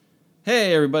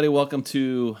Hey, everybody, welcome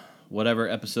to whatever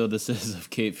episode this is of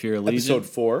Cape Fear Legion. Episode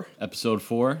 4. Episode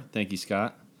 4. Thank you,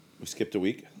 Scott. We skipped a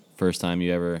week. First time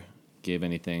you ever gave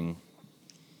anything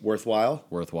Worthwhile.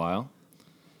 worthwhile.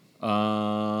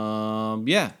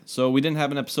 Yeah, so we didn't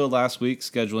have an episode last week,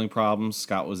 scheduling problems.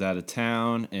 Scott was out of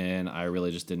town, and I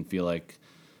really just didn't feel like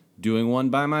doing one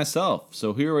by myself.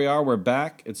 So here we are, we're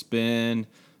back. It's been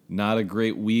not a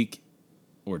great week,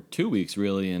 or 2 weeks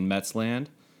really, in Mets land.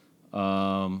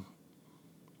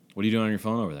 What are you doing on your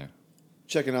phone over there?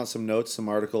 Checking out some notes, some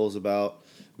articles about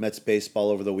Mets baseball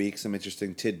over the week, some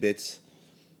interesting tidbits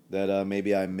that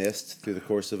maybe I missed through the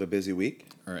course of a busy week.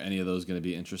 Are any of those going to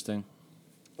be interesting?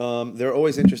 They're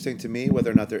always interesting to me.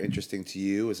 Whether or not they're interesting to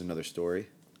you is another story.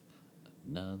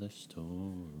 Another story.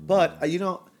 But,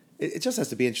 it just has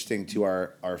to be interesting to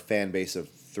our fan base of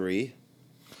 3.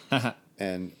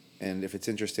 and if it's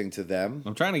interesting to them.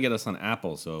 I'm trying to get us on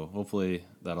Apple, so hopefully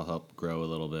that'll help grow a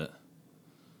little bit.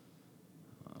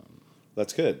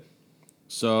 That's good.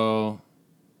 So,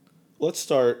 Let's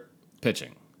start.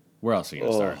 pitching. Where else are you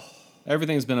going to start?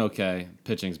 Everything's been okay.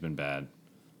 Pitching's been bad.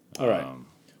 All right.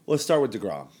 Let's start with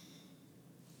DeGrom.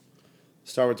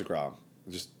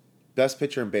 Just best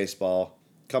pitcher in baseball.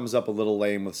 Comes up a little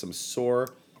lame with some sore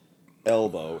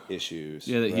elbow issues.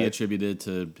 Yeah, that he right? attributed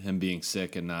to him being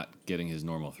sick and not getting his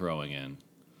normal throwing in.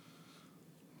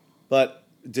 But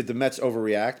did the Mets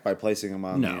overreact by placing him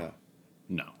on No.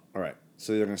 No. All right.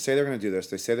 So they're going to say they're going to do this.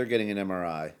 They say they're getting an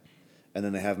MRI, and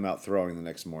then they have him out throwing the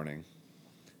next morning.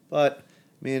 But,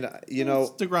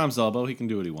 It's DeGrom's elbow. He can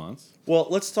do what he wants. well,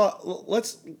 let's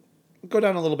go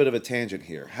down a little bit of a tangent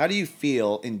here. How do you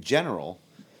feel in general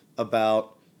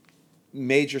about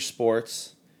major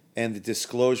sports and the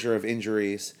disclosure of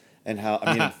injuries and how,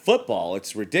 in football,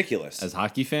 it's ridiculous. As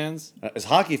hockey fans, As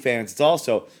hockey fans, it's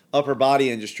also upper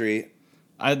body industry.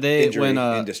 when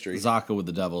industry. Zaka with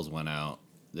the Devils went out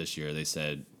this year, they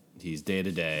said he's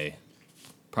day-to-day,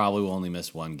 probably will only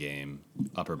miss one game,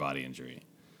 upper body injury.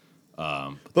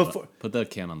 Put the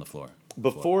can on the floor.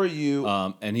 Before you...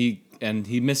 And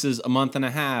he misses a month and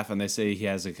a half, and they say he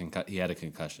had a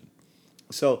concussion.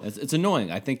 So It's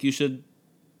annoying. I think you should.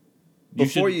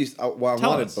 before you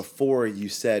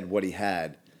said what he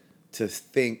had, to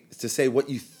say what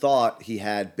you thought he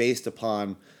had based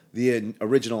upon the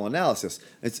original analysis.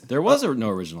 There was no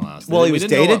original analysis. Well, he We was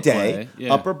didn't know day to what day, play.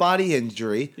 Yeah. upper body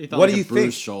injury. He thought What like do you a bruised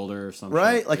think? shoulder or something.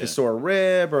 Right, like Yeah. a sore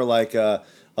rib or like a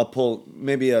pull,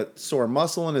 maybe a sore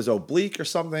muscle in his oblique or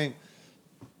something.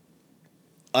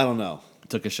 I don't know.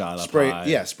 Took a shot up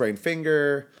high. Sprained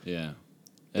finger. Yeah.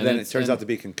 And then it turns out to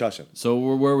be concussion. So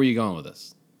where were you going with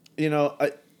this?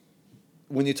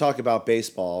 When you talk about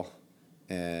baseball,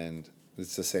 and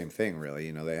it's the same thing,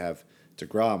 really. They have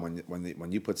DeGrom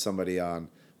when you put somebody on.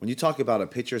 When you talk about a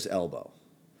pitcher's elbow,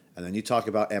 and then you talk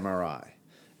about MRI,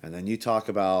 and then you talk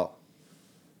about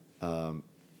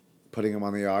putting him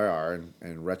on the IR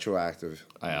and retroactive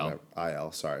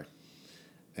IL, sorry.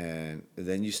 And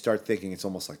then you start thinking it's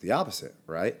almost like the opposite,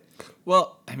 right?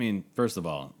 Well, first of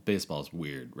all, baseball is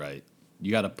weird, right?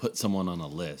 You got to put someone on a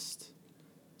list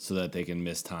so that they can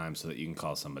miss time so that you can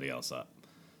call somebody else up.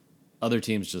 Other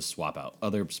teams just swap out.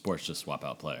 Other sports just swap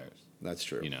out players. That's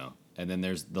true. And then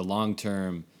there's the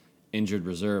long-term injured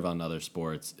reserve on other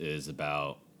sports is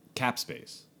about cap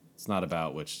space. It's not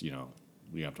about which, you don't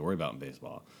have to worry about in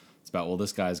baseball. It's about, well,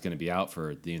 this guy's going to be out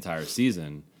for the entire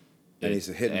season. And he's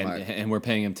a hit and we're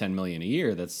paying him $10 million a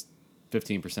year. That's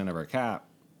 15% of our cap.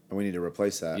 And we need to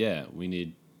replace that. Yeah, we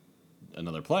need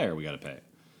another player we got to pay.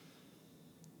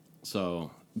 So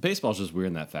baseball's just weird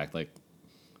in that fact. Like,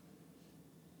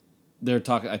 they're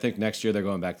talking. I think next year they're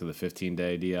going back to the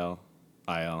 15-day IL,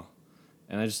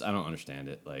 and I don't understand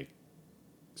it. Like,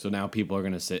 so now people are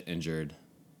going to sit injured,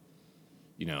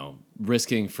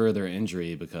 risking further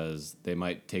injury because they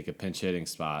might take a pinch hitting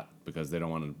spot because they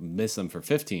don't want to miss them for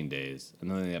 15 days,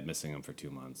 and then they end up missing them for 2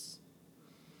 months.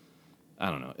 I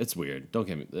don't know. It's weird. Don't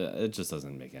get me. It just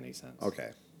doesn't make any sense.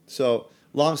 Okay. So,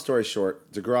 long story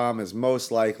short, DeGrom is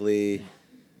most likely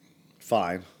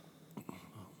fine.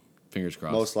 Fingers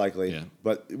crossed. Most likely. Yeah.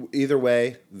 But either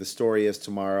way, the story is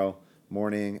tomorrow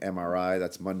morning, MRI.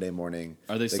 That's Monday morning.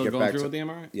 Are they still going through with the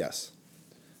MRI? Yes.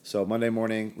 So, Monday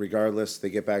morning, regardless, they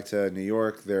get back to New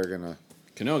York. They're going to...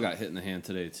 Cano got hit in the hand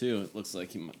today, too. It looks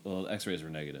like x-rays were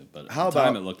negative, but How at the time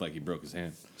about- it looked like he broke his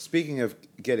hand. Speaking of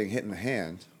getting hit in the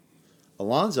hand,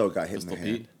 Alonso got hit in the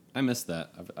hand. I missed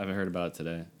that. I've heard about it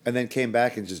today. And then came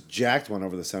back and just jacked one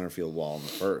over the center field wall in the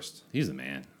first. He's the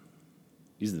man.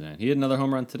 He had another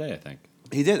home run today, I think.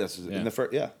 He did. That's in the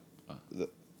first. Yeah.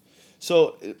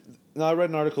 So now I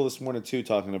read an article this morning too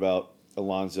talking about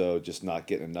Alonso just not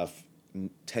getting enough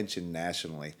tension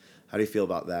nationally. How do you feel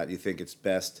about that? Do you think it's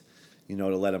best,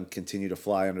 to let him continue to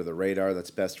fly under the radar?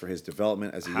 That's best for his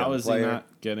development as a How young is player? he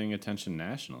not getting attention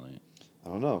nationally? I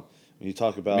don't know. When you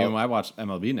talk about, I mean, when I watch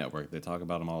MLB Network, they talk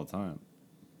about him all the time.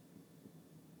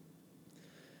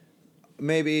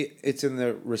 maybe it's in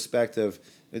the respect of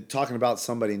talking about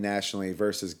somebody nationally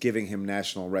versus giving him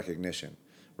national recognition,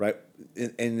 right?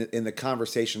 In the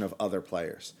conversation of other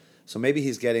players. So maybe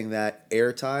he's getting that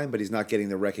airtime, but he's not getting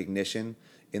the recognition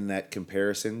in that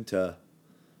comparison to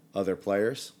other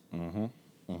players.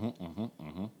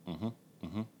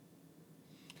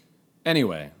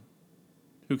 Anyway,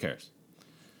 who cares?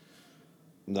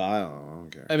 No, I don't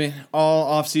care. I mean,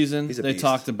 all offseason, He's a they beast.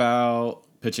 talked about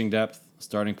pitching depth,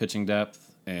 starting pitching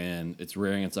depth, and it's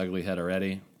rearing its ugly head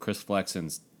already. Chris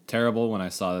Flexen's terrible. When I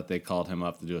saw that they called him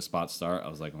up to do a spot start, I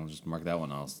was like, well, just mark that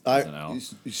one else as an L.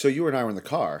 So you and I were in the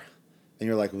car, and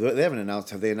you're like, they haven't announced.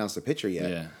 Have they announced the pitcher yet?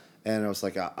 Yeah. And I was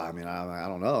like, I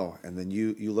don't know. And then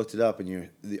you looked it up, and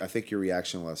I think your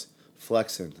reaction was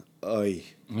Flexen. Oy.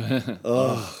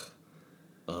 Ugh.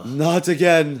 Not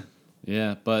again.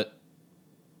 Yeah, but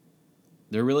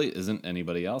there really isn't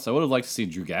anybody else. I would have liked to see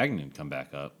Drew Gagnon come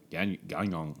back up. Gagnon, I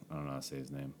don't know how to say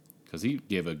his name, because he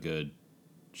gave a good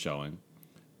showing.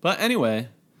 But anyway,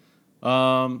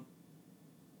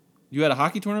 you had a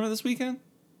hockey tournament this weekend?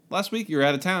 Last week you were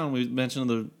out of town. We mentioned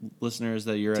to the listeners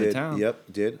that you're out of town.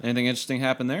 Yep, did. Anything interesting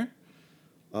happen there?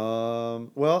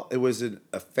 Well, it was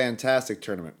a fantastic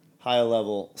tournament. High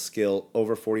level skill,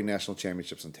 over 40 national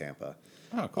championships in Tampa.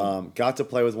 Oh, cool. Got to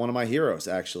play with one of my heroes,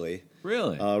 actually.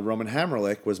 Really? Roman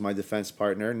Hamrlik was my defense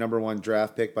partner, #1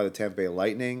 draft pick by the Tampa Bay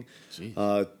Lightning.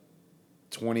 Jeez.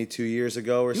 22 years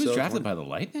ago or so. He was drafted by the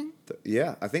Lightning?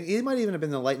 Yeah, I think he might even have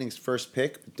been the Lightning's first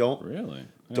pick. Don't Really?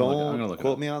 I'm don't gonna look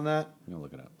quote it up. me on that. I'm going to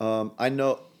look it up. I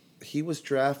know he was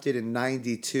drafted in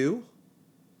 '92.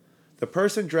 The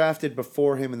person drafted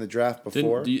before him in the draft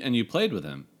before. And you played with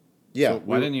him. Yeah. So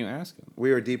why didn't you ask him?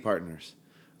 We were D partners.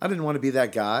 I didn't want to be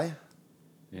that guy.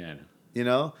 Yeah, I know. You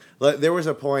know, like, there was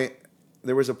a point.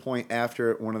 There was a point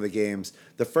after one of the games.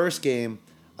 The first game,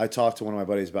 I talked to one of my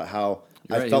buddies about how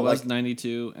You're right, I felt he was like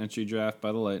 92 entry draft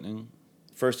by the Lightning.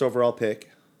 first overall pick.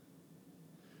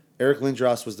 Eric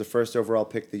Lindros was the first overall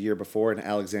pick the year before, and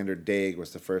Alexander Daig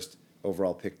was the first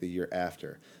overall pick the year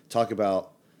after. Talk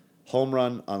about home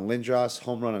run on Lindros,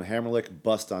 home run on Hamrlik,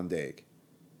 bust on Daig.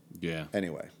 Yeah.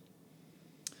 Anyway,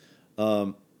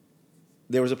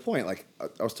 there was a point, like,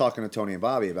 I was talking to Tony and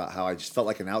Bobby about how I just felt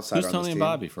like an outsider Who's on Tony this and team.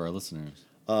 Bobby for our listeners?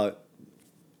 The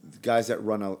guys that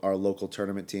run our local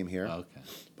tournament team here. Oh, okay.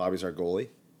 Bobby's our goalie.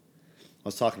 I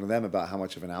was talking to them about how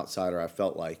much of an outsider I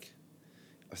felt like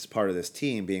as part of this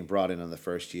team being brought in the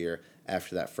first year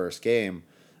after that first game.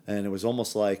 And it was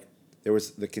almost like there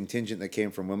was the contingent that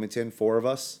came from Wilmington, 4 of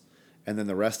us, and then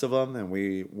the rest of them, and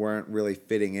we weren't really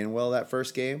fitting in well that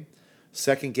first game.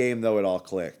 Second game, though, it all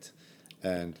clicked.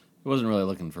 And I wasn't really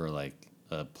looking for like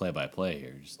a play-by-play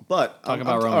here. Just but talk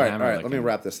about Roman all right, Hamrlik let me and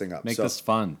wrap this thing up. make so, this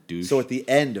fun, douche. so at the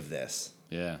end of this,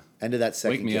 yeah. end of that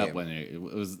second Wake me game, up when it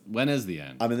was. When is the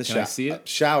end? I'm in the Can I see it?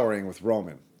 showering with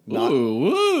Roman.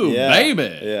 Ooh, Yeah,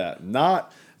 baby. Yeah,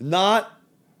 not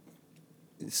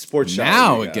sports showering.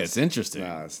 Now I it guess. gets interesting.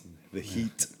 Nah, it's the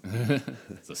heat.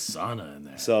 It's a sauna in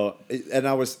there. So, and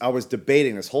I was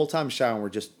debating this whole time showering. We're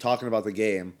just talking about the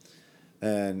game,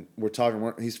 and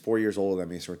he's 4 years older than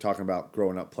me, so we're talking about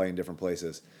growing up playing different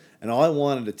places. And all I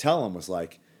wanted to tell him was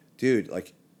like, dude,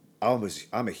 like,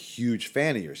 I'm a huge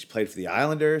fan of yours. You played for the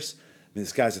Islanders. I mean,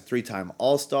 this guy's a 3-time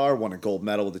All-Star, won a gold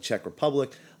medal with the Czech Republic.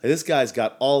 Like, this guy's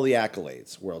got all the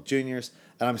accolades, World Juniors.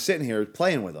 And I'm sitting here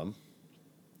playing with him,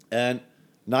 and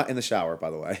not in the shower,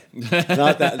 by the way,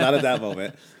 not at that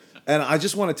moment. And I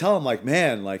just want to tell him, like,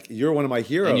 man, like, you're one of my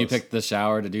heroes. And you picked the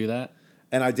shower to do that?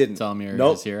 And I didn't Tell him you're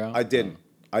nope, his hero? I didn't.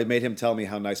 I made him tell me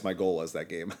how nice my goal was that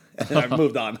game, and I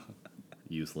moved on.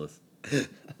 Useless.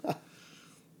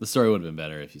 The story would have been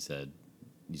better if you said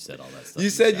all that stuff.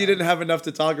 You said you didn't have enough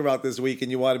to talk about this week,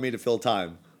 and you wanted me to fill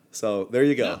time. So there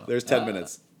you go. No. There's 10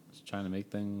 minutes. Just trying to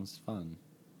make things fun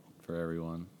for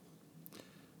everyone.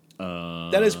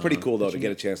 That is pretty cool, though, to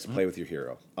get a chance to play with your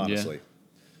hero. Honestly,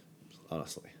 so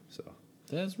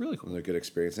That's really it's cool. a good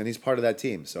experience, and he's part of that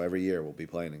team. So every year we'll be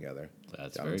playing together.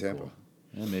 That's down very in Tampa. cool.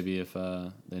 Yeah, maybe if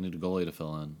they need a goalie to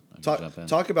fill in, I can jump in.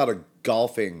 Talk about a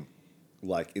golfing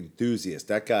enthusiast.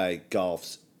 That guy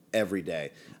golfs every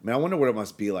day. I mean, I wonder what it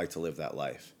must be like to live that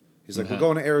life. He's like, we're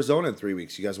going to Arizona in 3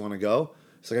 weeks. You guys want to go?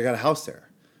 He's like, I got a house there.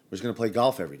 We're just going to play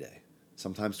golf every day,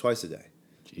 sometimes twice a day.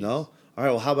 Jeez. No? All right,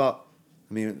 well, how about,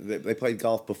 I mean, they played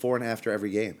golf before and after every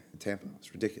game in Tampa.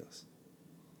 It's ridiculous.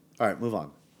 All right, move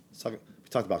on. We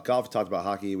talked about golf. We talked about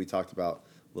hockey. We talked about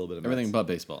A little bit of Everything Mets. but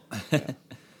baseball. It's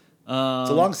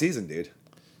a long season, dude.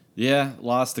 Yeah,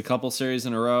 lost a couple series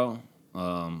in a row.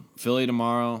 Philly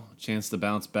tomorrow, chance to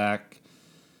bounce back.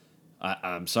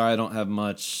 I'm sorry I don't have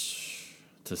much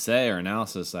to say or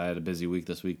analysis. I had a busy week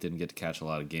this week, didn't get to catch a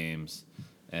lot of games.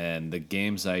 And the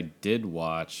games I did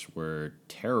watch were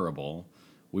terrible.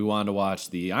 We wanted to watch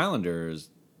the Islanders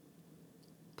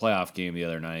playoff game the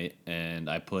other night, and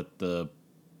I put the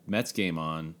Mets game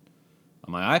on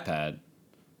my iPad.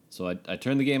 So I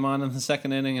turned the game on in the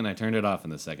second inning, and I turned it off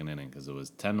in the second inning because it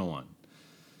was 10-1.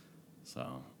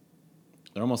 So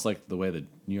they're almost like the way the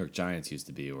New York Giants used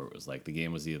to be, where it was like the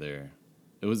game was it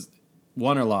was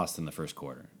won or lost in the first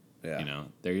quarter. Yeah. You know,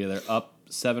 they're either up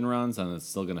 7 runs and it's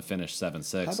still going to finish 7-6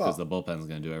 How because about- the bullpen's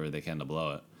going to do everything they can to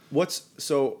blow it. We're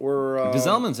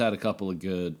Gazelman's had a couple of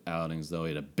good outings, though.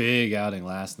 He had a big outing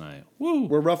last night. Woo!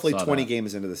 we're roughly Saw 20 that.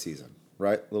 games into the season,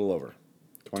 right? A little over.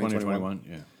 20, 21,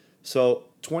 yeah. So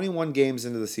 21 games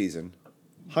into the season,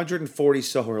 140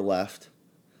 so are left.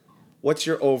 What's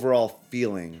your overall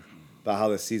feeling about how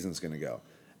this season's going to go?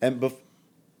 And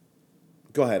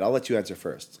go ahead. I'll let you answer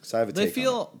first because I have a take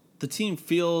on it. The team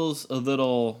feels a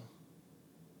little,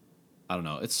 I don't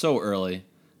know, it's so early,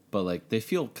 but like they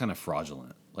feel kind of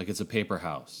fraudulent. Like it's a paper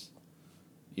house,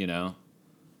 you know?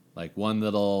 Like one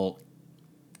little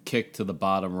kick to the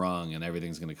bottom rung and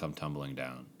everything's going to come tumbling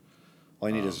down. All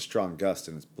you need is a strong gust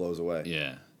and it blows away.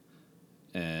 Yeah.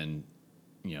 And,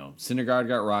 you know, Syndergaard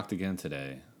got rocked again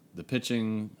today. The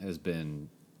pitching has been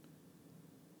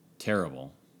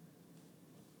terrible.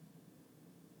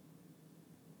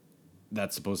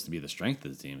 That's supposed to be the strength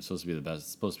of the team. It's supposed to be the best.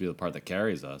 It's supposed to be the part that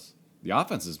carries us. The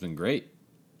offense has been great.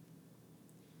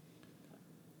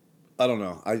 I don't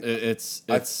know. I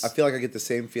feel like I get the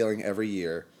same feeling every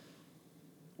year.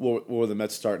 What were the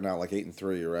Mets starting out like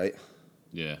 8-3, right?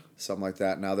 Yeah. Something like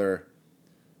that. Now they're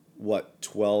what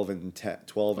 12 and 10,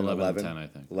 12 and 11, 10, I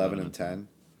think. 11 and 10.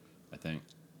 I think.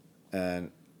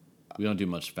 And We don't do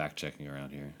much fact checking around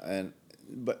here.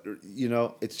 but you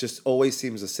know, it's just always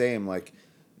seems the same. Like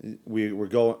we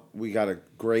got a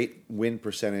great win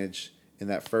percentage in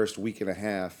that first week and a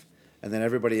half, and then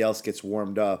everybody else gets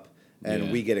warmed up, and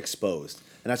Yeah. we get exposed.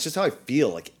 And that's just how I feel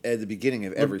like at the beginning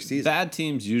of every season. Bad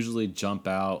teams usually jump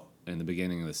out in the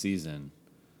beginning of the season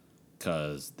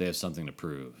because they have something to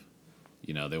prove.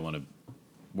 You know,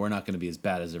 we're not going to be as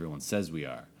bad as everyone says we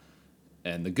are.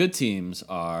 And the good teams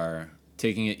are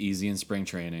taking it easy in spring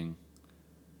training.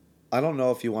 I don't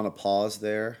know if you want to pause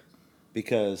there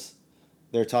because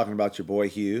they're talking about your boy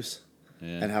Hughes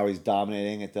Yeah. and how he's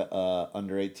dominating at the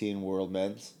under 18 World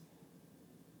Men's.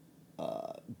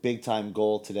 Big time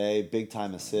goal today, big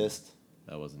time assist.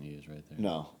 That wasn't used right there.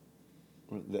 No,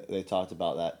 they talked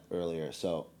about that earlier.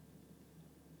 So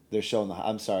they're showing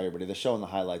I'm sorry, everybody. They're showing the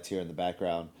highlights here in the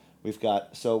background. We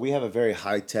have a very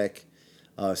high tech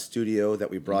studio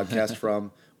that we broadcast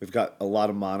from. We've got a lot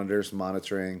of monitors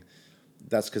monitoring.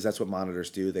 That's because that's what monitors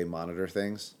do. They monitor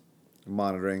things,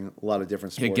 monitoring a lot of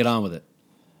different sports. Hey, get on with it.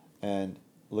 And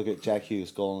look at Jack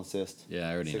Hughes, goal and assist. Yeah,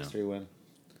 I already know. 6-3 win.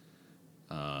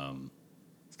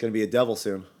 It's going to be a Devil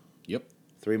soon. Yep.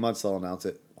 3 months they'll announce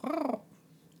it.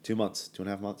 2 months.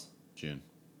 2.5 months. June.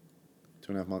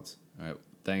 2.5 months. All right.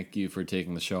 Thank you for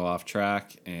taking the show off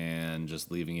track and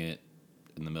just leaving it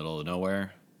in the middle of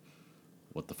nowhere.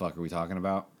 What the fuck are we talking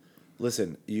about?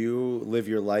 Listen, you live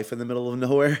your life in the middle of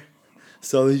nowhere,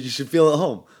 so you should feel at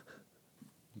home.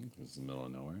 This is the middle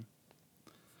of nowhere.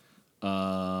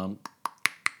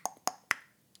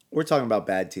 We're talking about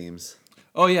bad teams.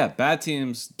 Oh, yeah. Bad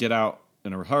teams get out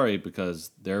in a hurry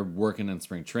because they're working in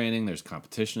spring training. There's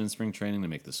competition in spring training to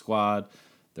make the squad.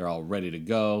 They're all ready to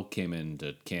go. Came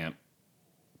into camp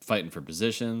fighting for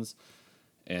positions.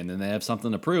 And then they have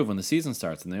something to prove when the season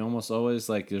starts. And they almost always,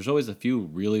 there's always a few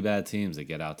really bad teams that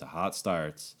get out to hot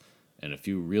starts and a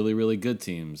few really, really good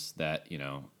teams that,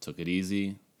 took it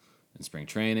easy in spring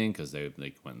training because they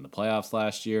went in the playoffs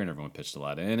last year and everyone pitched a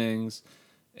lot of innings.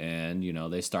 And,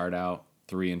 they start out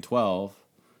 3-12.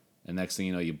 And next thing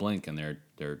you know, you blink and they're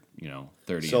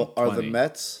 30. So and 20. are the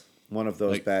Mets one of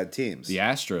those bad teams? The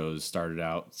Astros started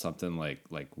out something like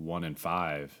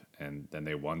 1-5, and then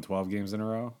they won 12 games in a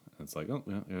row. And it's like, oh,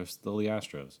 yeah, they're still the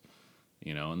Astros,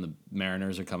 And the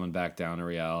Mariners are coming back down to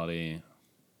reality.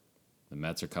 The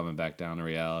Mets are coming back down to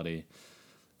reality.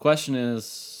 Question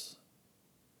is,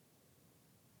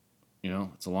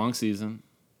 it's a long season.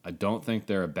 I don't think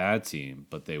they're a bad team,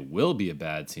 but they will be a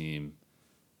bad team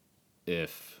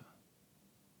if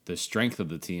the strength of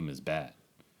the team is bad.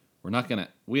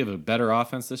 We have a better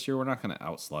offense this year. We're not going to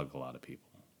outslug a lot of people.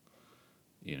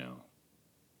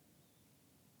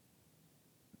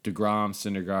 DeGrom,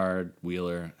 Syndergaard,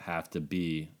 Wheeler have to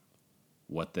be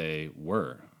what they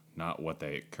were, not what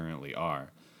they currently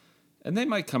are. And they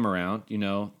might come around, you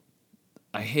know.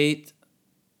 I hate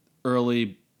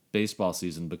early baseball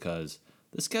season because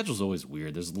the schedule's always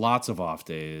weird. There's lots of off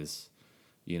days.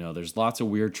 You know, there's lots of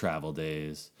weird travel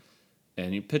days.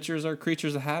 And pitchers are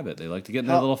creatures of habit. They like to get in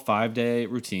their little 5-day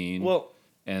routine. Well,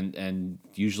 and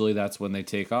usually that's when they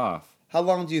take off. how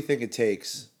long do you think it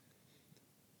takes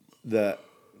the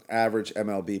average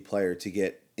MLB player to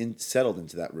get settled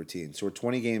into that routine? So we're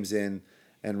 20 games in,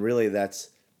 and really that's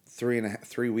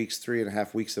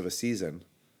 3.5 weeks of a season.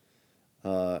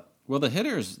 Well, the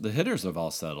hitters have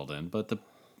all settled in, but the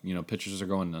pitchers are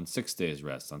going on 6 days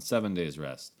rest, on 7 days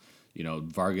rest. You know,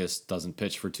 Vargas doesn't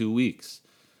pitch for 2 weeks.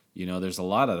 You know, there's a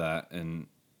lot of that, and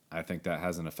I think that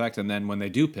has an effect. And then when they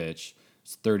do pitch,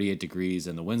 it's 38 degrees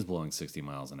and the wind's blowing 60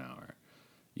 miles an hour.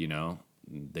 You know,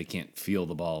 they can't feel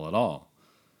the ball at all.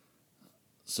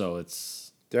 So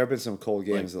it's There have been some cold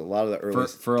games. A lot of the early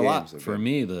games for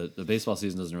me, the baseball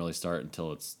season doesn't really start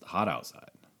until it's hot outside.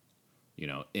 You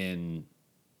know, in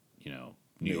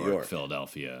New York,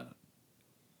 Philadelphia,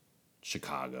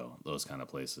 Chicago, those kind of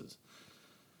places.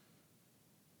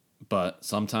 But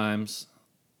sometimes,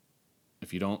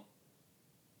 if you don't,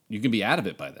 you can be out of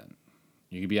it by then.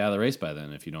 You can be out of the race by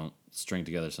then if you don't string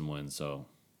together some wins. So,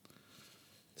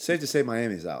 safe to say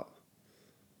Miami's out.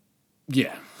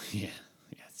 Yeah,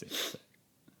 safe to say.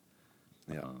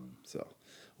 Yeah.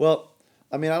 Well,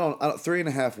 I mean, I don't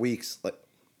 3.5 weeks, like,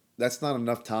 that's not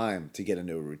enough time to get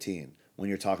into a routine when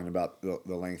you're talking about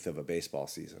the length of a baseball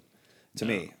season. To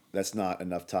me, that's not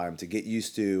enough time to get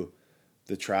used to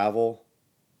the travel,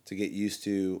 to get used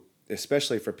to,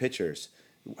 especially for pitchers.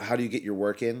 How do you get your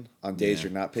work in on days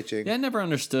you're not pitching? Yeah, I never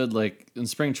understood, like, in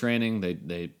spring training,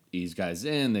 they ease guys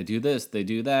in, they do this, they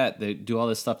do that, they do all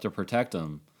this stuff to protect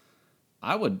them.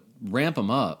 I would ramp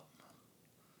them up.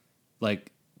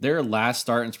 Like, their last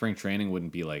start in spring training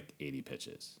wouldn't be like 80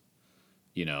 pitches.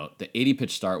 You know, the 80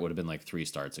 pitch start would have been like 3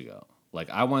 starts ago. Like,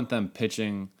 I want them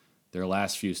pitching their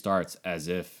last few starts as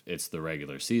if it's the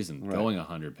regular season, going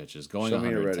 100 pitches, going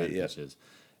 110 pitches.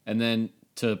 And then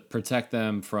to protect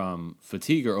them from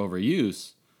fatigue or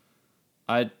overuse,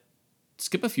 I'd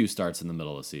skip a few starts in the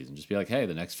middle of the season. Just be like, hey,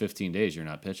 the next 15 days you're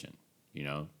not pitching. You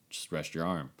know, just rest your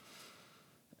arm.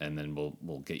 And then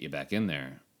we'll get you back in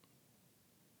there.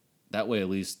 That way, at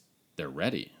least they're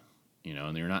ready, you know,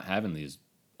 and you're not having these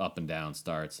up and down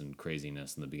starts and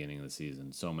craziness in the beginning of the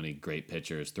season. So many great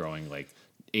pitchers throwing like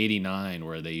 89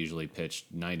 where they usually pitch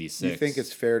 96. You think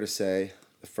it's fair to say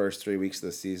the first 3 weeks of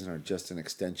the season are just an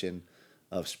extension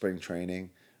of spring training,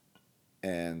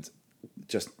 and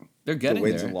just they're getting the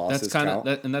wins there. and losses That's kind count?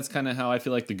 of and that's kind of how I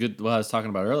feel like what I was talking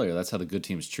about earlier. That's how the good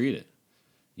teams treat it,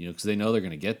 you know, because they know they're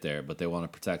going to get there, but they want to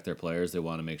protect their players. They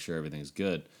want to make sure everything's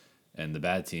good, and the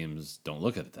bad teams don't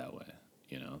look at it that way,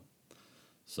 you know.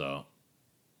 So,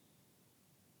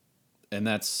 and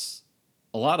that's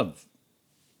a lot of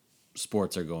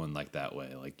sports are going like that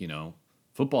way. Like, you know,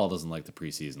 football doesn't like the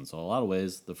preseason, so a lot of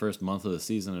ways the first month of the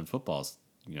season in football,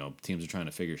 you know, teams are trying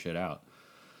to figure shit out.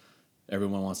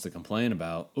 Everyone wants to complain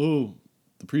about, oh,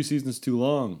 the preseason's too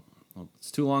long. Well,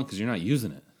 it's too long because you're not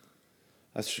using it.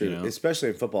 That's true, you know? especially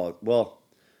in football. Well,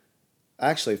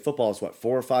 actually, football is 4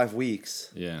 or 5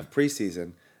 weeks of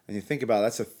preseason, and you think about it,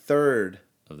 that's a third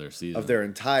of their season, of their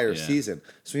entire season.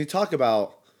 So when you talk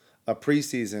about a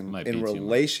preseason in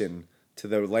relation to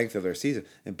the length of their season,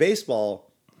 in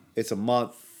baseball, it's a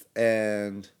month,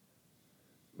 and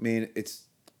I mean it's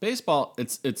baseball.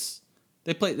 It's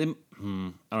they play. I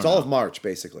don't it's know. all of March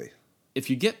basically. If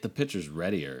you get the pitchers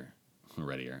readier. I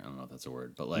don't know if that's a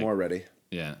word, but like more ready.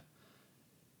 Yeah.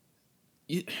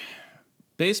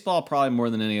 Baseball, probably more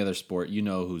than any other sport, you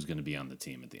know who's going to be on the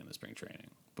team at the end of spring training.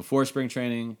 Before spring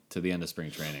training to the end of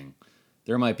spring training,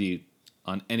 there might be,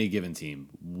 on any given team,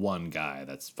 one guy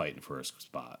that's fighting for a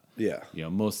spot. Yeah. You know,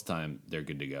 most of the time, they're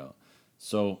good to go.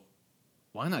 So,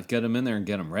 why not get them in there and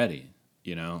get them ready,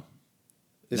 you know?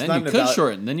 It's then not you could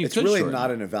shorten. Then you it's could really shorten.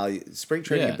 not an spring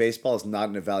training in baseball is not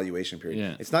an evaluation period.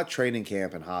 Yeah. It's not training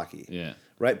camp in hockey. Yeah.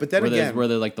 Right? But then where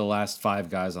they're like the last 5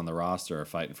 guys on the roster are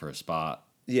fighting for a spot.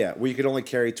 Yeah, where you could only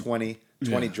carry 20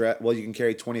 dress. Well, you can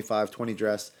carry 25, 20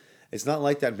 dress. It's not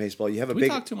like that in baseball. You have a we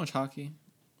big. talk too much hockey?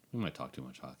 We might talk too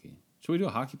much hockey. Should we do a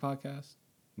hockey podcast?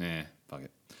 Nah, fuck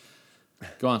it.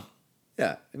 Go on.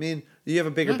 Yeah, I mean, you have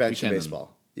a bigger bench in then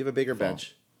baseball. You have a bigger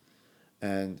bench,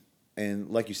 and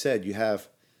like you said, you have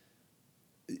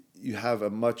a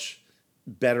much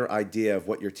better idea of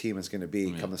what your team is going to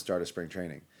be come the start of spring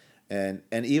training, and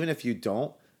even if you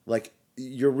don't, like,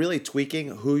 you're really tweaking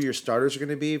who your starters are going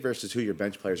to be versus who your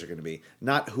bench players are going to be,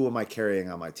 not who am I carrying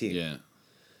on my team. Yeah.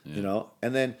 You know,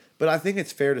 and then, but I think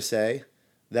it's fair to say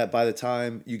that by the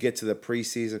time you get to the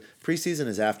preseason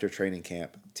is after training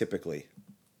camp, typically,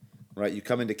 right? You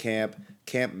come into camp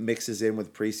mixes in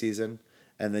with preseason,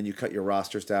 and then you cut your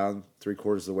rosters down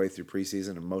 3/4 of the way through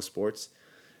preseason in most sports.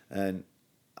 And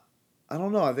I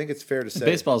don't know. I think it's fair to say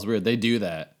Baseball's weird. They do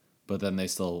that, but then they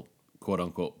still, quote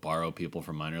unquote, borrow people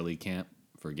from minor league camp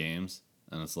for games.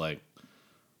 And it's like,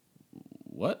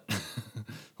 what?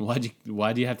 Why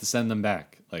do you have to send them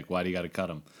back? Like, why do you got to cut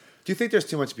them? Do you think there's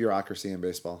too much bureaucracy in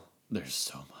baseball? There's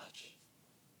so much.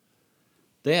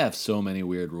 They have so many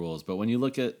weird rules, but when you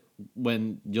look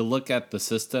at the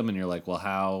system and you're like, well,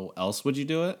 how else would you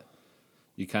do it?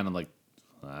 You kind of like,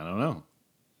 I don't know.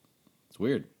 It's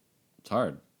weird. It's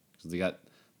hard because they got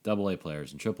AA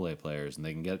players and AAA players, and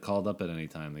they can get called up at any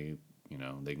time. They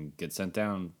can get sent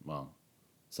down. Well,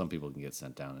 some people can get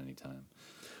sent down anytime.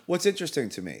 This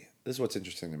is what's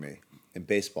interesting to me in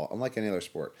baseball, unlike any other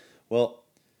sport. Well,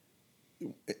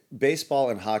 baseball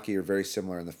and hockey are very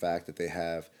similar in the fact that they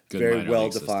have Good very minor league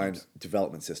well-defined systems.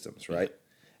 development systems, right?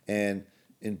 Yeah. And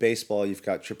in baseball, you've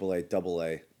got AAA,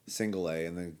 AA, single A,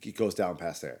 and then it goes down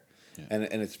past there. Yeah. And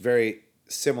it's very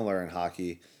similar in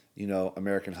hockey. You know,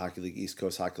 American Hockey League, East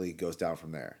Coast Hockey League goes down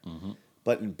from there. Mm-hmm.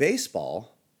 But in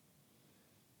baseball,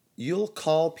 you'll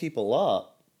call people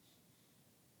up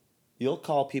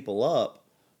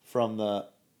from the...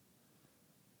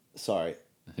 Sorry.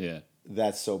 Yeah.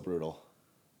 That's so brutal.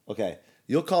 Okay.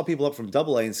 You'll call people up from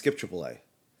AA and skip AAA.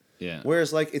 Yeah.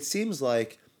 Whereas, like, it seems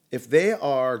like if they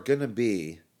are going to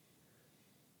be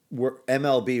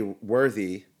MLB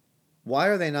worthy, why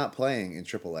are they not playing in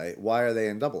AAA? Why are they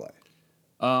in AA?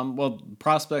 Well,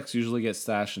 prospects usually get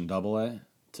stashed in AA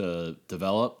to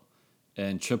develop.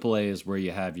 And AAA is where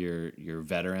you have your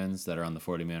veterans that are on the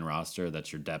 40-man roster.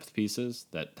 That's your depth pieces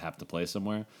that have to play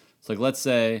somewhere. It's like, let's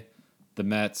say the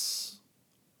Mets,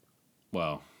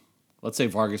 let's say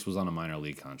Vargas was on a minor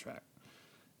league contract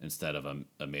instead of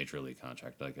a major league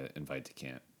contract, like an invite to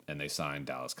camp, and they signed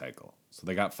Dallas Keuchel. So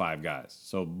they got 5 guys.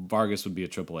 So Vargas would be a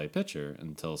AAA pitcher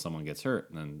until someone gets hurt,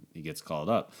 and then he gets called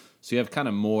up. So you have kind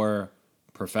of more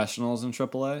professionals in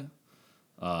AAA.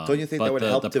 Don't you think that would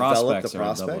help develop the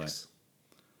prospects?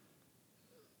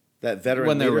 That veteran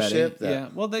when they're leadership. Ready. Yeah.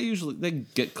 Well, they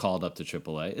get called up to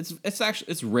AAA.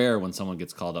 It's rare when someone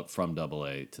gets called up from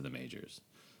AA to the majors.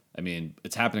 I mean,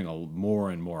 it's happening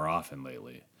more and more often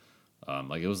lately.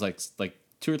 Like it was like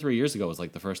 2 or 3 years ago was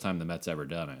like the first time the Mets ever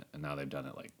done it, and now they've done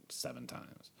it like 7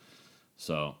 times.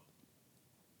 So.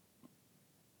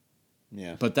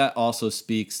 Yeah. But that also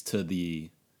speaks to the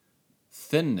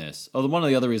thinness. Oh, one of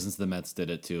the other reasons the Mets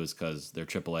did it too is because their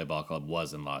AAA ball club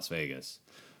was in Las Vegas.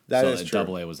 That is true.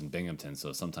 AA was in Binghamton,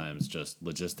 so sometimes just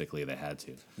logistically they had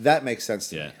to. That makes sense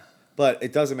to me. But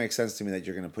it doesn't make sense to me that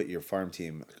you're going to put your farm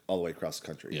team all the way across the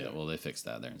country. Yeah, well, they fixed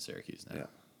that. They're in Syracuse now. Yeah.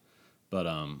 But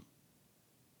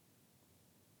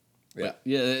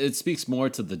it speaks more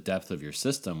to the depth of your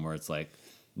system where it's like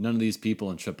none of these people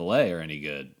in AAA are any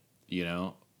good, you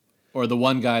know? Or the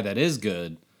one guy that is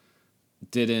good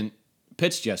didn't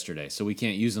pitch yesterday, so we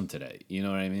can't use him today. You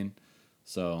know what I mean?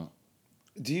 So...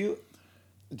 Do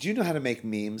you know how to make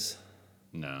memes?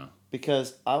 No.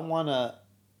 Because I want to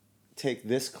take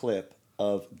this clip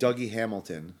of Dougie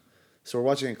Hamilton. So we're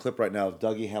watching a clip right now of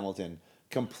Dougie Hamilton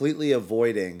completely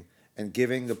avoiding and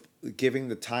giving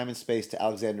the time and space to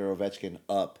Alexander Ovechkin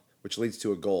up, which leads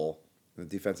to a goal in the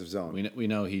defensive zone. We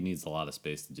know he needs a lot of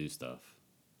space to do stuff.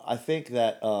 I think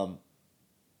that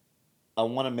I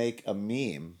want to make a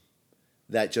meme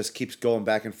that just keeps going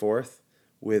back and forth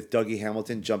with Dougie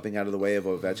Hamilton jumping out of the way of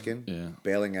Ovechkin,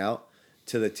 bailing out,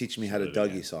 to the "Teach Me How to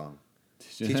Dougie" song.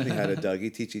 Teach me how to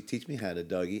Dougie, teach me how to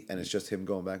Dougie, and it's just him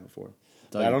going back and forth.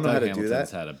 I don't know how to Hamilton's do that.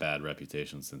 Had a bad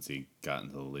reputation since he got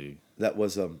into the league. That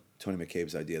was Tony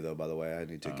McCabe's idea, though. By the way, I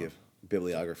need to give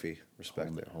bibliography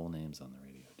respect there. Whole names on the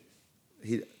radio,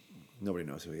 dude. Nobody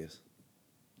knows who he is.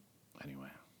 Anyway,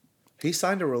 he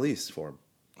signed a release for him.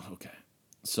 Okay,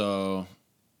 so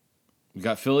we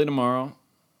got Philly tomorrow.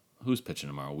 Who's pitching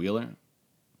tomorrow? Wheeler?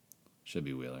 Should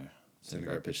be Wheeler.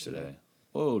 Syndergaard pitched today.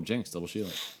 Oh, Jinx, double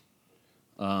shield.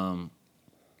 I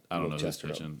don't know who's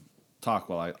pitching. Talk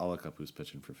while I'll look up who's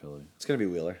pitching for Philly. It's going to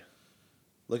be Wheeler.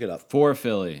 Look it up. For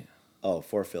Philly. Oh,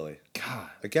 for Philly.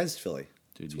 God. Against Philly.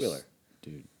 Dude, it's Wheeler.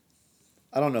 Dude.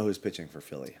 I don't know who's pitching for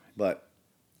Philly, but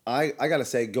I got to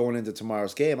say, going into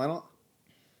tomorrow's game,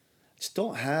 just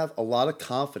don't have a lot of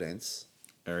confidence.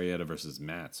 Arrieta versus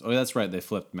Mats. Oh, that's right. They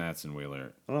flipped Mats and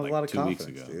Wheeler. I don't have a lot of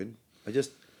confidence, dude.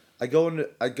 I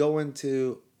go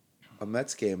into a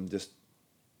Mets game just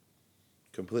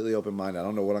Completely open minded. I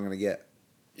don't know what I'm going to get.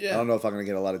 Yeah. I don't know if I'm going to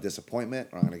get a lot of disappointment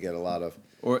or I'm going to get a lot of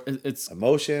Or it's.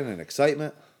 emotion and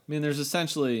excitement. I mean, there's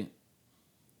essentially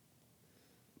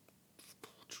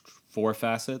 4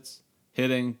 facets: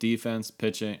 hitting, defense,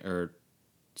 pitching, or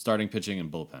starting pitching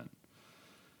and bullpen.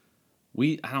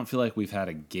 I don't feel like we've had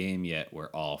a game yet where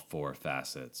all 4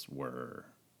 facets were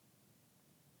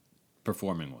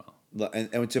performing well.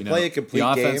 And to play a complete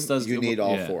game, you need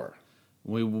all 4.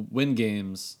 When we win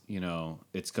games,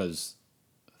 it's because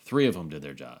 3 of them did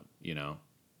their job.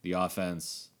 The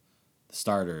offense, the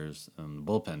starters, and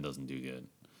the bullpen doesn't do good.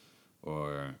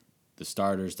 Or the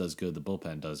starters does good, the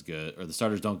bullpen does good. Or the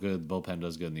starters don't good, the bullpen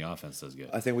does good, and the offense does good.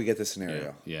 I think we get the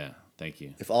scenario. Yeah. Thank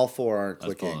you. If all 4 aren't I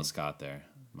was clicking. pulling a Scott there.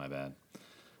 My bad.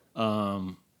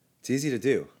 It's easy to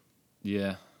do.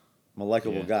 Yeah. I'm a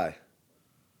likable guy.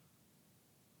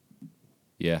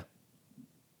 Yeah.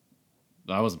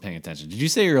 I wasn't paying attention. Did you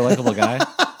say you're a likable guy?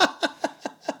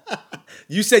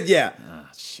 You said yeah. Ah,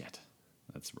 shit.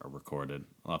 That's recorded.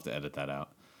 I'll have to edit that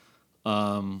out.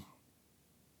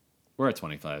 We're at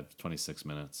 26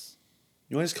 minutes.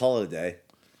 You want to just call it a day?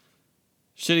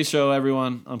 Shitty show,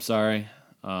 everyone. I'm sorry.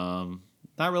 Not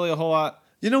really a whole lot.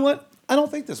 You know what? I don't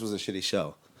think this was a shitty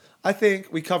show. I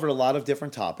think we covered a lot of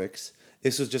different topics.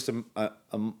 This was just a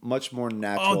much more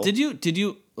natural. Oh, did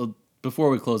you before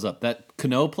we close up, that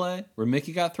Cano play where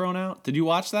Mickey got thrown out? Did you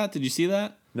watch that? Did you see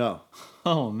that? No.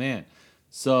 Oh, man.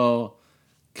 So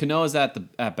Cano is at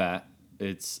bat.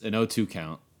 It's an 0-2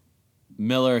 count.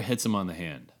 Miller hits him on the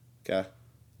hand. Okay.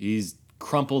 He's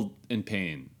crumpled in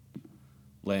pain,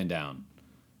 laying down.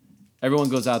 Everyone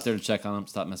goes out there to check on him.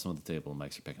 Stop messing with the table.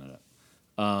 Mics are picking it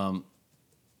up.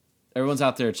 Everyone's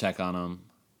out there to check on him.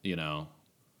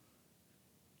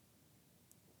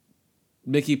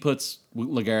 Mickey puts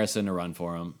Lagares in to run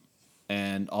for him,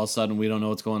 and all of a sudden we don't know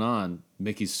what's going on.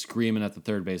 Mickey's screaming at the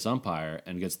third base umpire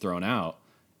and gets thrown out,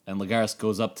 and Lagares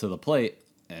goes up to the plate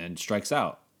and strikes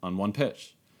out on one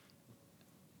pitch.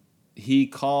 He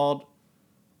called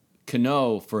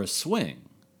Cano for a swing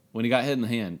when he got hit in the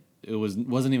hand. It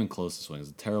wasn't even close to swing. It was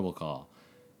a terrible call.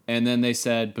 And then they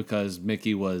said because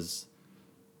Mickey was,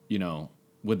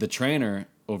 with the trainer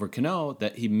over Cano,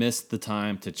 that he missed the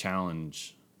time to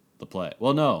challenge the play.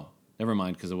 Well, no, never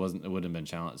mind, because it wouldn't have been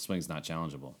challenge. Swing's not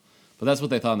challengeable. But that's what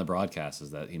they thought in the broadcast,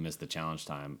 is that he missed the challenge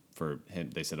time for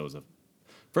him. They said it was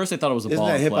first they thought it was a ball.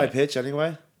 Isn't that hit play. by pitch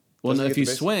anyway? Well, no, if you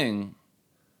swing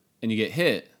and you get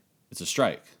hit, it's a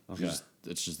strike. Okay.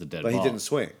 It's just a dead But ball. he didn't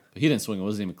swing. But he didn't swing. It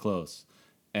wasn't even close.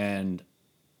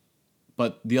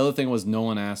 But the other thing was no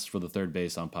one asked for the third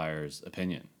base umpire's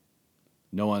opinion.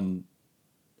 No one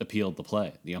appealed the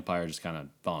play. The umpire just kind of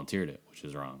volunteered it, which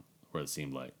is wrong, or it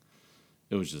seemed like.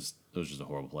 It was just a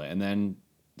horrible play. And then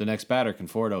the next batter,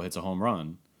 Conforto, hits a home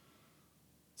run.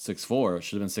 6-4. It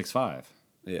should have been 6-5.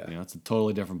 Yeah. It's a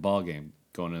totally different ball game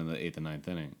going into the 8th and 9th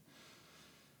inning.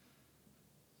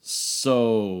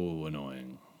 So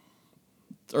annoying.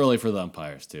 It's early for the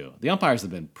umpires, too. The umpires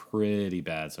have been pretty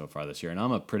bad so far this year, and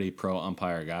I'm a pretty pro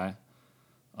umpire guy,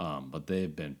 but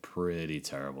they've been pretty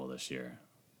terrible this year.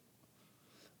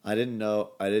 I didn't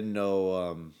know.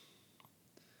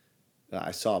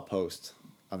 I saw a post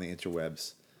on the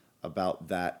interwebs about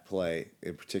that play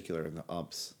in particular in the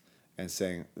umps, and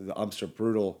saying the umps are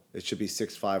brutal. It should be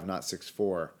 6-5, not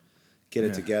 6-4. Get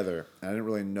it together. And I didn't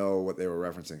really know what they were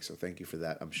referencing, so thank you for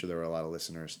that. I'm sure there were a lot of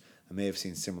listeners. I may have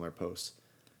seen similar posts.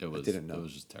 I didn't know. It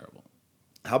was just terrible.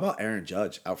 How about Aaron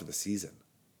Judge out for the season?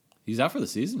 He's out for the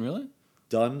season, really?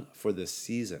 Done for the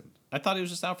season. I thought he was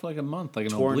just out for like a month, like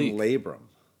an Torn oblique. labrum.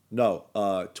 No,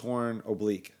 torn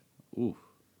oblique. Ooh.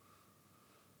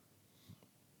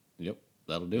 Yep,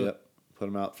 that'll do it. Put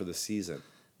him out for the season.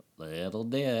 That'll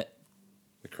do it.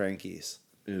 The Crankies.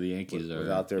 The Yankees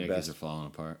are falling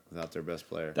apart. Without their best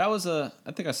player.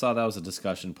 I think I saw that was a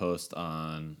discussion post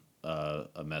on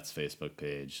a Mets Facebook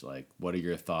page. Like, what are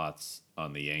your thoughts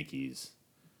on the Yankees?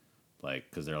 Like,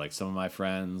 because they're like, some of my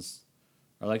friends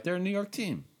are like, they're a New York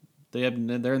team. They're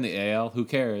in the AL. Who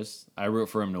cares? I root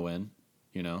for them to win.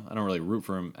 I don't really root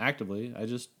for them actively. I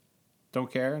just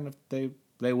don't care. And if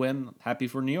they win, happy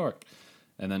for New York.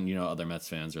 And then, other Mets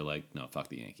fans are like, no, fuck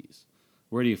the Yankees.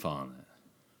 Where do you fall on that?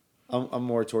 I'm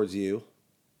more towards you.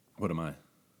 What am I?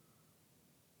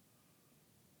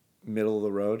 Middle of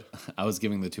the road. I was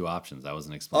giving the two options. I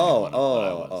wasn't explaining what I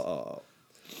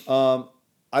was.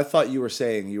 I thought you were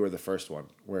saying you were the first one,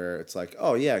 where it's like,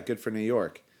 oh yeah, good for New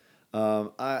York.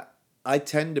 I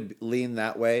tend to lean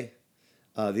that way.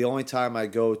 The only time I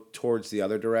go towards the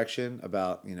other direction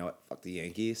about fuck the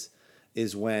Yankees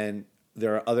is when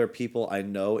there are other people I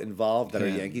know involved that are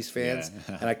Yankees fans,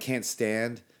 and I can't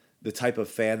stand the type of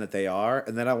fan that they are,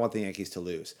 and then I want the Yankees to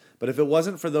lose. But if it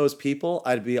wasn't for those people,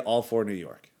 I'd be all for New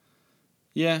York.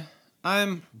 Yeah,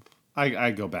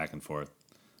 I go back and forth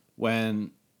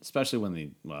especially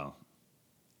when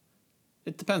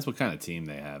it depends what kind of team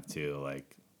they have too.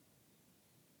 Like,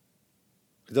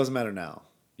 It doesn't matter now.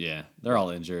 yeah, they're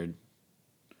all injured.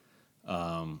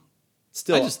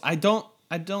 Still, I don't.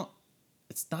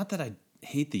 It's not that I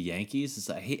hate the Yankees. It's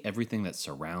I hate everything that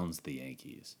surrounds the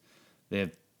Yankees.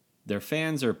 Their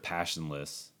fans are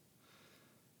passionless.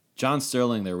 John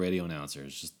Sterling, their radio announcer,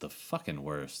 is just the fucking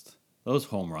worst. Those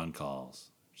home run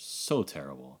calls, so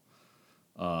terrible.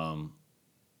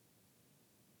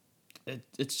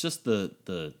 It's just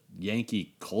the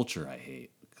Yankee culture I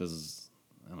hate because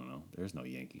I don't know. There's no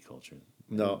Yankee culture.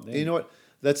 no. You know what?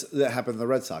 That happened to the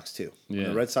Red Sox too. When Yeah.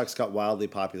 the Red Sox got wildly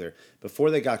popular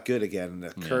before they got good again. The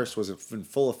curse was in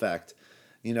full effect.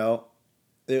 You know,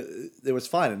 it was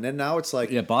fine, and then now it's like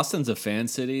Yeah, Boston's a fan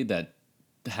city that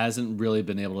hasn't really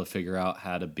been able to figure out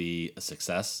how to be a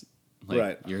success. Like,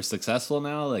 Right. You're successful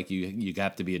now. Like you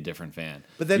have to be a different fan.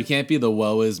 But then- you can't be the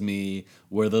woe is me,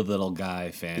 we're the little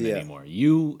guy fan Yeah. anymore.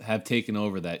 You have taken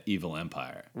over that evil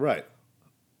empire. right,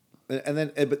 and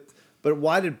then but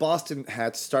why did Boston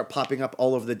hats start popping up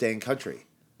all over the dang country?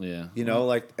 Yeah, You know,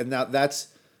 like, and now that's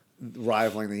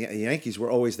rivaling the Yankees. Were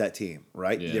always that team,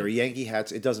 right? Yeah. There are Yankee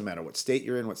hats. It doesn't matter what state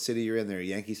you're in, what city you're in. There are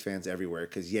Yankees fans everywhere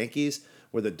because Yankees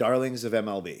were the darlings of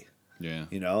MLB. yeah.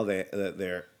 You know, they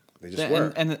just Yeah,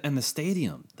 were. and the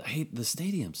stadium. I hate the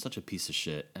stadium's such a piece of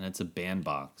shit, and it's a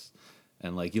bandbox.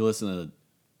 And like you listen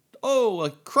to, I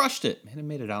crushed it. Man, it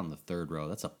made it out in the third row.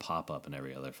 That's a pop up in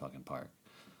every other fucking park.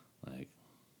 Like,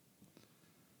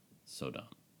 so dumb.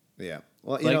 Yeah.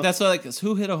 Well, you Like know, that's like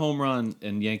who hit a home run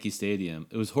in Yankee Stadium?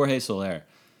 It was Jorge Soler,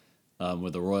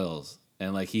 with the Royals,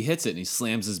 and like he hits it and he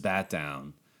slams his bat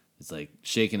down. It's like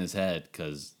shaking his head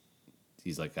because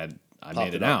he's like, I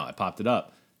made it out. I popped it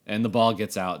up, and the ball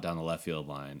gets out down the left field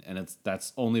line, and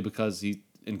that's only because he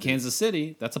in Kansas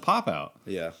City. That's a pop out,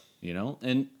 yeah. you know,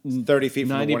 and 30 feet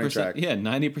from the warning 90%, track. yeah,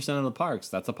 90% of the parks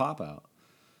that's a pop out,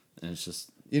 and it's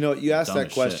just You know, you asked Dumb that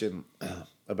as question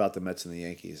about the Mets and the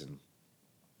Yankees, and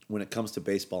when it comes to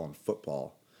baseball and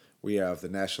football, we have the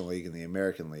National League and the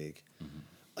American League,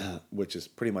 which is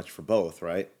pretty much for both,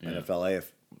 right? Yeah. NFL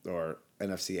or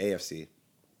NFC AFC,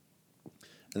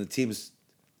 and the teams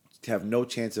have no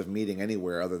chance of meeting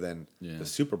anywhere other than Yeah. the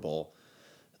Super Bowl.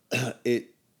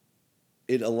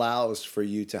 It allows for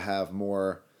you to have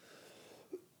more.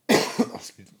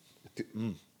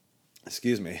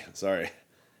 Excuse me, sorry.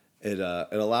 It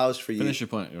allows for you. finish your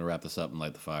point. We're gonna wrap this up and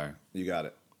light the fire. You got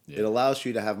it. Yeah. It allows for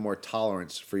you to have more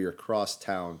tolerance for your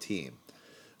crosstown team.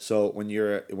 So when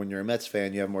you're a Mets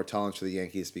fan, you have more tolerance for the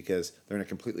Yankees because they're in a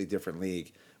completely different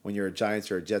league. When you're a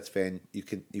Giants or a Jets fan, you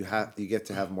get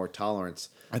to have more tolerance.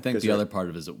 I think 'cause the they're- other part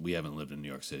of it is that we haven't lived in New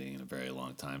York City in a very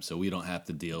long time, so we don't have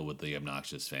to deal with the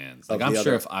obnoxious fans. Like Of I'm the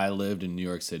sure other- if I lived in New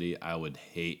York City, I would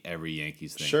hate every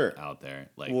Yankees thing Sure. out there.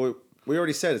 Like, Well, we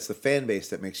already said it's the fan base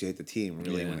that makes you hate the team,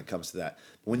 really, Yeah. when it comes to that.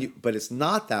 But it's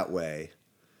not that way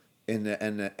in the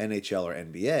NHL or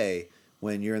NBA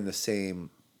when you're in the same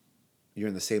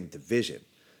division,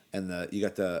 and you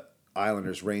got the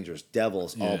Islanders, Rangers,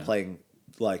 Devils all Yeah. playing,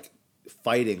 like,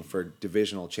 fighting for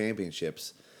divisional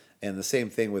championships, and the same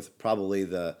thing with probably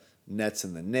the Nets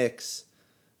and the Knicks,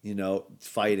 you know,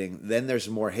 fighting. Then there's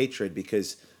more hatred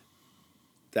because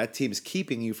that team's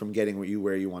keeping you from getting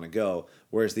where you want to go,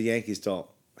 whereas the Yankees don't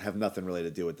have nothing really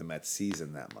to do with the Mets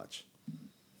season that much.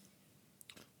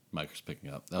 Micro's picking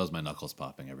up. That was my knuckles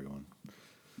popping, everyone.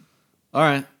 All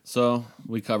right, so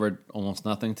we covered almost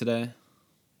nothing today.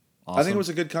 Awesome. I think it was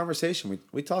a good conversation.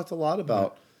 We talked a lot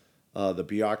about the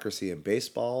bureaucracy in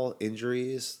baseball,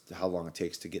 injuries, how long it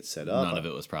takes to get set up. None of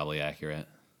it was probably accurate.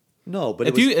 No, but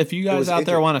If you it guys was out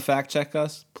there inter- want to fact check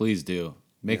us, please do.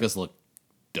 Make us look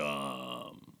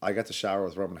dumb. I got to shower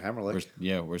with Roman Hammerlick.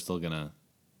 We're still gonna.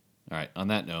 All right. On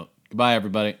that note, goodbye,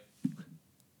 everybody.